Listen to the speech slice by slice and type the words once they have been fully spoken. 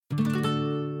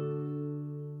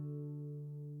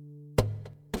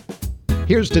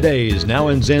Here's today's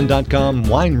NowandZen.com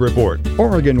wine report.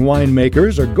 Oregon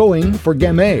winemakers are going for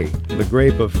Gamay. The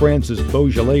grape of France's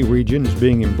Beaujolais region is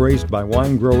being embraced by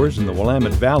wine growers in the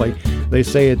Willamette Valley. They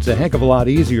say it's a heck of a lot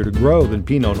easier to grow than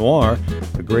Pinot Noir,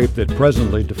 the grape that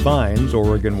presently defines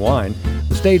Oregon wine.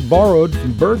 The state borrowed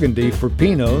from Burgundy for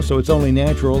Pinot, so it's only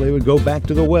natural they would go back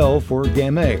to the well for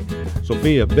Gamay.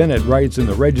 Sophia Bennett writes in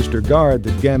the Register Guard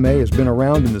that Gamay has been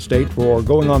around in the state for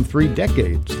going on 3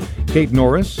 decades. Kate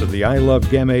Norris of the I Love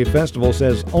Gamay Festival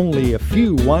says only a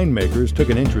few winemakers took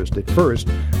an interest at first,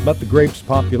 but the grape's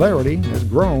popularity has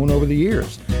grown over the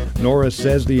years. Norris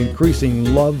says the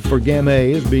increasing love for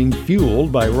Gamay is being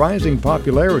fueled by rising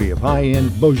popularity of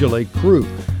high-end Beaujolais Cru.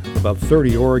 About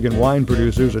 30 Oregon wine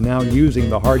producers are now using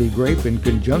the hardy grape in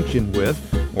conjunction with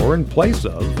or in place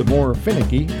of the more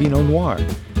finicky Pinot Noir.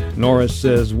 Norris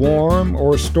says warm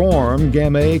or storm,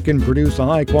 Gamay can produce a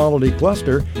high-quality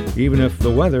cluster even if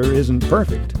the weather isn't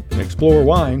perfect. Explore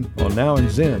wine on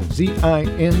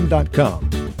NowandZen.com.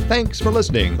 Thanks for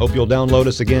listening. Hope you'll download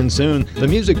us again soon. The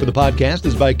music for the podcast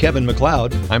is by Kevin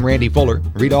MacLeod. I'm Randy Fuller.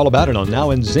 Read all about it on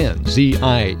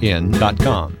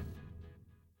NowandZen.com.